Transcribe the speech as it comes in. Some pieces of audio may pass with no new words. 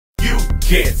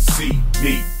can't see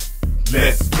me.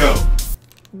 Let's go.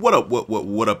 What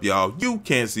up, y'all? You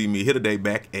can't see me here today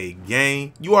back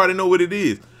again. You already know what it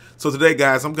is. So today,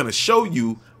 guys, I'm gonna show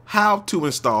you how to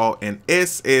install an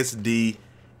SSD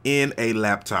in a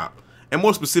laptop. And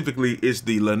more specifically, it's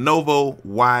the Lenovo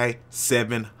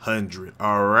y700,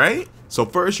 all right? So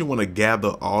first you wanna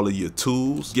gather all of your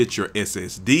tools, get your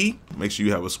SSD, make sure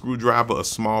you have a screwdriver, a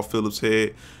small Phillips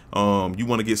head. You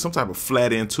wanna get some type of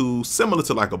flat end tool, similar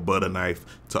to like a butter knife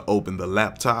to open the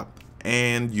laptop.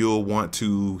 And you'll want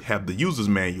to have the user's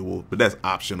manual, but that's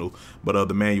optional, but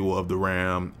the manual of the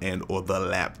RAM and or the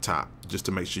laptop, just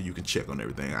to make sure you can check on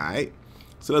everything, all right?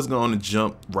 So let's go on and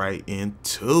jump right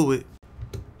into it.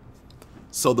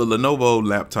 So the Lenovo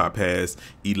laptop has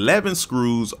 11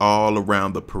 screws all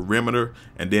around the perimeter,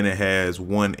 and then it has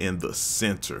one in the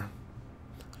center.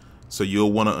 So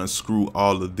you'll want to unscrew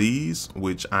all of these,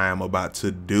 which I am about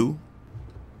to do.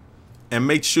 And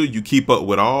make sure you keep up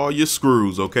with all your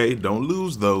screws, okay? Don't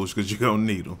lose those because you're gonna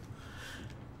need them.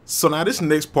 So now this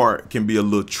next part can be a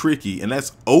little tricky, and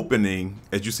that's opening,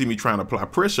 as you see me trying to apply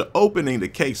pressure, opening the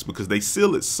case because they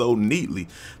seal it so neatly.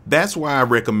 That's why I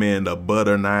recommend a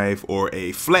butter knife or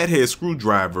a flathead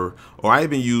screwdriver, or I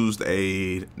even used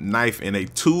a knife in a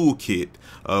tool kit,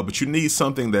 but you need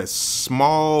something that's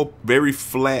small, very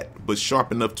flat, but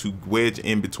sharp enough to wedge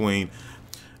in between.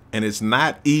 And it's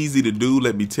not easy to do,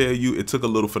 let me tell you. It took a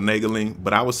little finagling,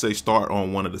 but I would say start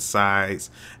on one of the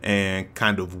sides and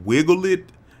kind of wiggle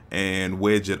it and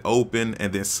wedge it open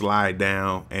and then slide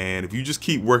down. And if you just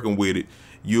keep working with it,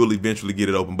 you'll eventually get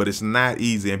it open. But it's not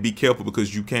easy, and be careful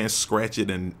because you can scratch it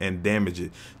and damage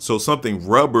it. So something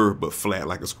rubber but flat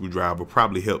like a screwdriver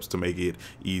probably helps to make it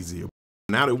easier.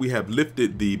 Now that we have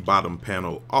lifted the bottom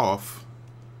panel off,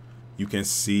 you can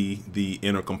see the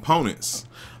inner components.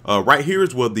 Right here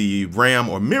is where the RAM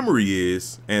or memory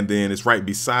is, and then it's right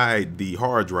beside the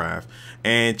hard drive.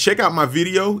 And check out my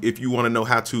video if you want to know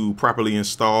how to properly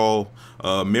install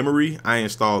memory. I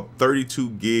installed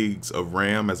 32 gigs of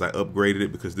RAM as I upgraded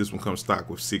it because this one comes stock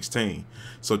with 16.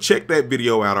 So check that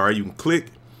video out, all right? You can click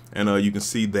and you can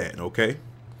see that, okay?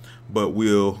 But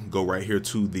we'll go right here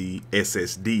to the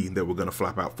SSD that we're gonna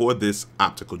flop out for this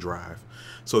optical drive.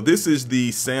 So this is the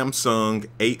Samsung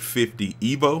 850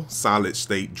 EVO solid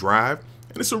state drive,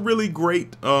 and it's a really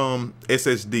great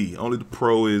SSD. Only the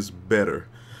Pro is better,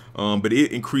 but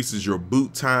it increases your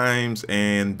boot times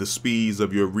and the speeds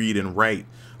of your read and write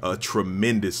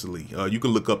tremendously. You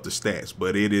can look up the stats,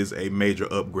 but it is a major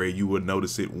upgrade. You will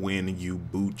notice it when you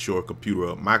boot your computer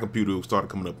up. My computer will start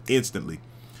coming up instantly.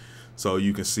 So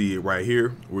you can see it right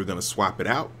here. We're gonna swap it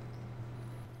out.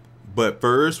 But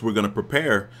first, we're gonna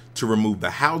prepare to remove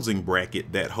the housing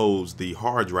bracket that holds the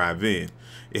hard drive in.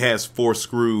 It has 4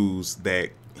 screws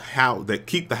that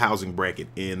keep the housing bracket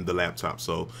in the laptop.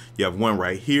 So you have one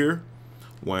right here,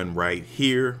 one right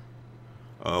here,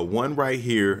 one right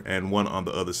here, and one on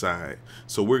the other side.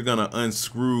 So we're gonna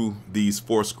unscrew these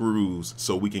 4 screws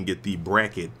so we can get the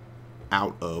bracket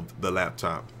out of the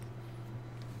laptop.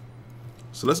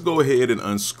 So let's go ahead and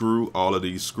unscrew all of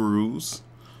these screws,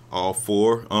 all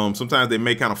 4. Sometimes they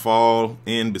may kind of fall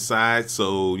in beside,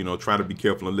 so you know, try to be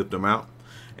careful and lift them out.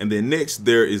 And then next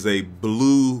there is a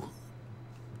blue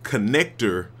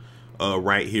connector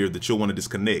right here that you'll want to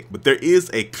disconnect. But there is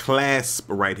a clasp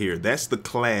right here. That's the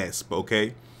clasp,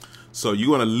 okay? So you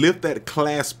want to lift that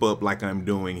clasp up like I'm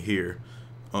doing here.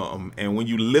 And when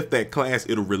you lift that clasp,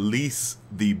 it'll release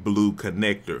the blue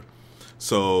connector.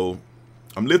 So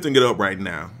I'm lifting it up right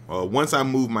now. Once I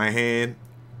move my hand,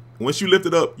 once you lift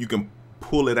it up, you can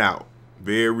pull it out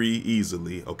very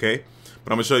easily, okay?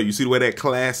 But I'm gonna show you. You see the way that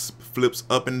clasp flips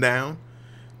up and down?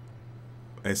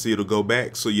 And see, it'll go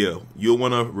back. So yeah, you'll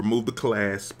wanna remove the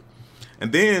clasp.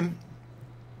 And then,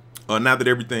 now that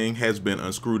everything has been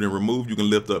unscrewed and removed, you can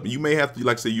lift up. You may have to,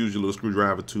 like I say, use your little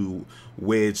screwdriver to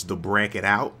wedge the bracket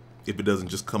out if it doesn't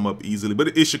just come up easily.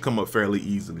 But it should come up fairly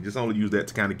easily. Just only use that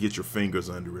to kind of get your fingers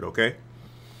under it, okay?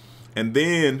 And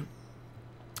then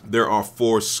there are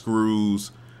 4 screws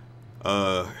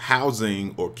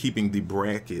housing or keeping the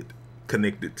bracket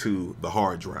connected to the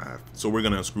hard drive. So we're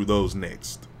gonna unscrew those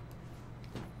next.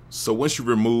 So once you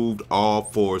removed all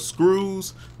 4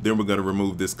 screws, then we're gonna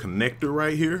remove this connector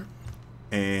right here.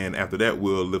 And after that,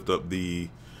 we'll lift up the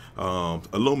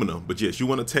aluminum. But yes, you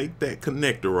wanna take that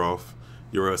connector off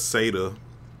your SATA,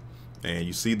 and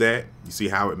you see that? You see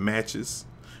how it matches?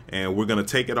 And we're gonna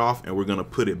take it off and we're gonna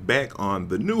put it back on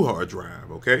the new hard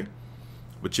drive, okay?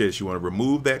 But yes, you wanna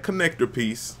remove that connector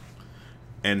piece.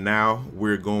 And now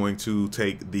we're going to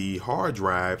take the hard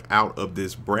drive out of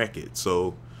this bracket.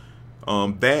 So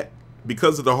that,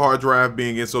 because of the hard drive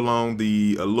being in so long,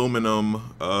 the aluminum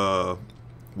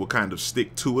will kind of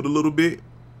stick to it a little bit,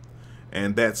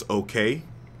 and that's okay.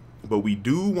 But we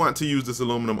do want to use this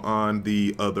aluminum on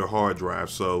the other hard drive,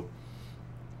 so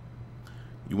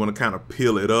you want to kind of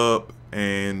peel it up,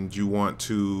 and you want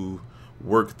to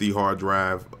work the hard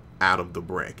drive out of the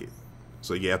bracket.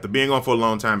 So yeah, after being on for a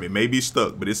long time, it may be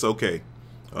stuck, but it's okay.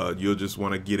 You'll just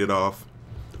want to get it off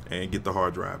and get the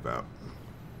hard drive out.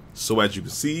 So as you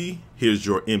can see, here's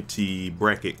your empty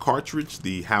bracket cartridge,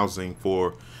 the housing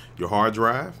for your hard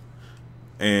drive.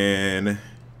 And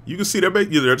you can see they're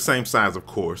the same size, of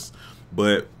course,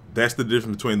 but that's the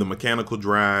difference between the mechanical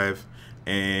drive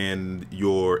and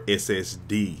your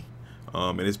SSD.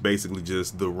 And it's basically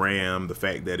just the RAM, the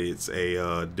fact that it's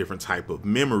a different type of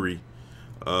memory,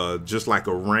 just like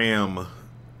a RAM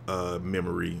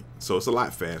memory, so it's a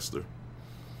lot faster.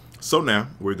 So now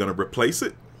we're going to replace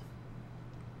it.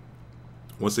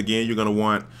 Once again, you're going to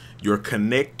want your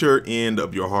connector end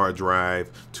of your hard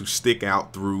drive to stick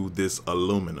out through this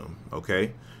aluminum.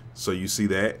 Okay, so you see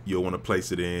that, you'll want to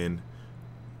place it in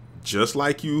just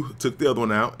like you took the other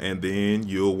one out, and then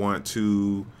you'll want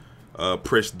to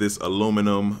press this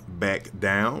aluminum back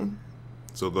down.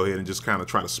 So go ahead and just kind of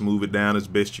try to smooth it down as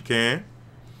best you can.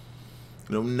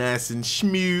 You know, nice and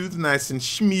smooth, nice and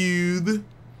smooth.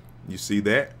 You see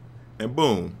that? And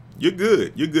boom, you're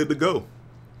good. You're good to go.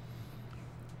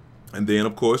 And then,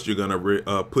 of course, you're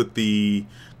gonna put the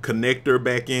connector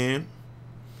back in,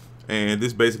 and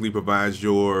this basically provides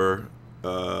your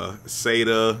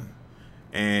SATA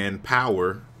and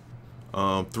power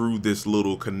through this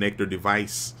little connector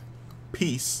device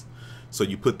piece. So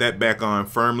you put that back on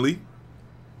firmly,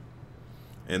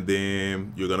 and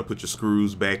then you're gonna put your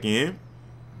screws back in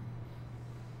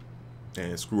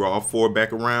and screw all 4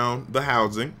 back around the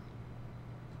housing.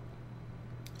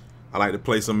 I like to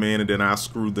place them in and then I'll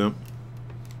screw them.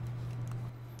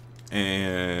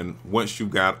 And once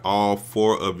you've got all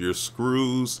 4 of your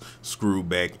screws screwed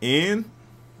back in,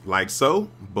 like so,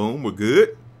 boom, we're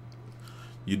good.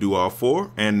 You do all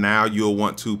 4, and now you'll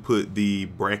want to put the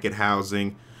bracket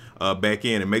housing back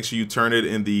in, and make sure you turn it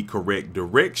in the correct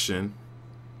direction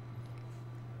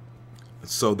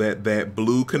so that that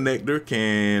blue connector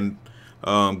can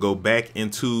go back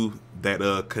into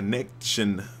that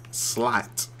connection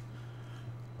slot.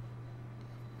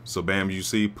 So bam, you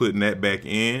see, putting that back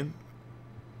in,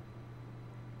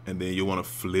 and then you want to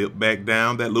flip back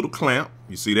down that little clamp.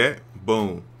 You see that?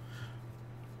 Boom.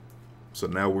 So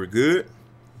now we're good.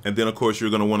 And then of course you're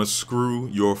going to want to screw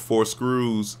your 4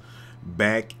 screws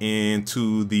back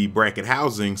into the bracket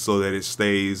housing so that it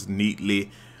stays neatly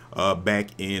back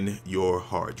in your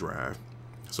hard drive.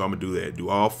 So I'm gonna do that, do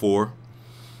all 4.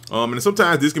 And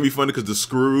sometimes this can be funny because the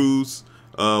screws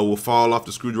will fall off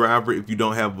the screwdriver if you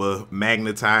don't have a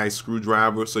magnetized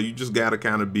screwdriver. So you just gotta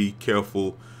kind of be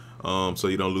careful so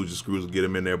you don't lose your screws and get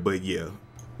them in there. But yeah,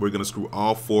 we're gonna screw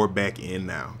all 4 back in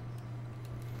now.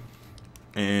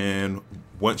 And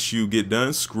once you get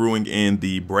done screwing in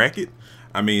the bracket,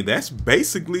 I mean, that's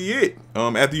basically it.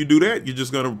 After you do that, you're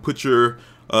just gonna put your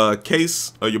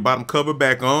case or your bottom cover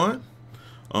back on.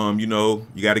 You know,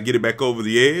 you got to get it back over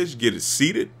the edge, get it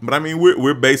seated. But I mean,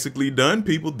 we're basically done,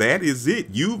 people. That is it.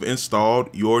 You've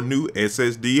installed your new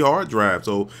SSD hard drive.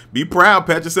 So be proud,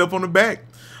 pat yourself on the back.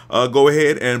 Go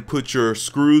ahead and put your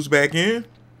screws back in,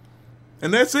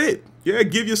 and that's it. Yeah,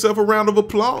 give yourself a round of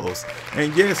applause.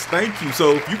 And yes, thank you.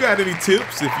 So if you got any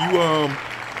tips, if you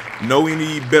know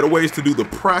any better ways to do the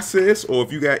process, or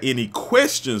if you got any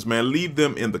questions, man, leave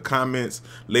them in the comments.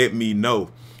 Let me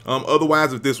know.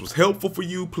 Otherwise, if this was helpful for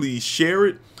you, please share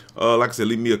it. Like I said,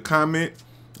 leave me a comment.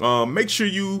 Make sure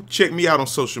you check me out on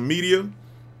social media.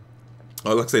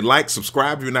 Like I say, like,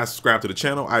 subscribe if you're not subscribed to the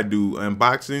channel. I do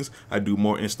unboxings, I do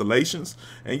more installations,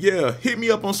 and yeah, hit me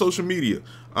up on social media.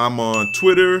 I'm on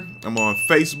Twitter, I'm on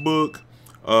Facebook,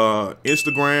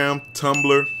 Instagram,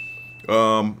 Tumblr.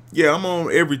 Yeah, I'm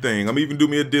on everything. I'm even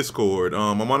doing me a Discord.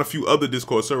 I'm on a few other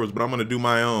Discord servers, but I'm gonna do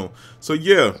my own. So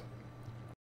yeah,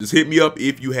 just hit me up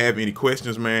if you have any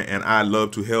questions, man, and I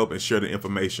love to help and share the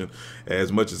information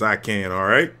as much as I can. All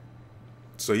right.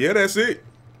 So yeah, that's it.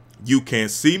 You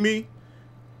can't see me.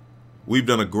 We've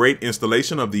done a great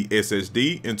installation of the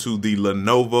SSD into the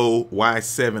Lenovo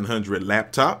y700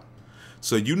 laptop.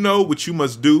 So you know what you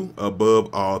must do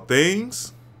above all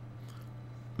things.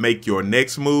 Make your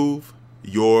next move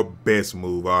your best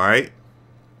move, all right?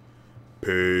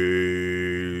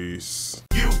 Peace.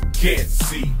 You can't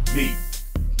see me.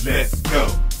 Let's go.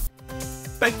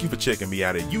 Thank you for checking me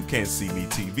out at You Can't See Me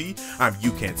TV. I'm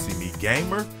You Can't See Me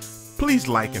Gamer. Please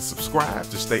like and subscribe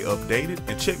to stay updated,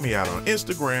 and check me out on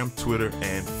Instagram, Twitter,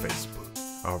 and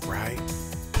Facebook. All right.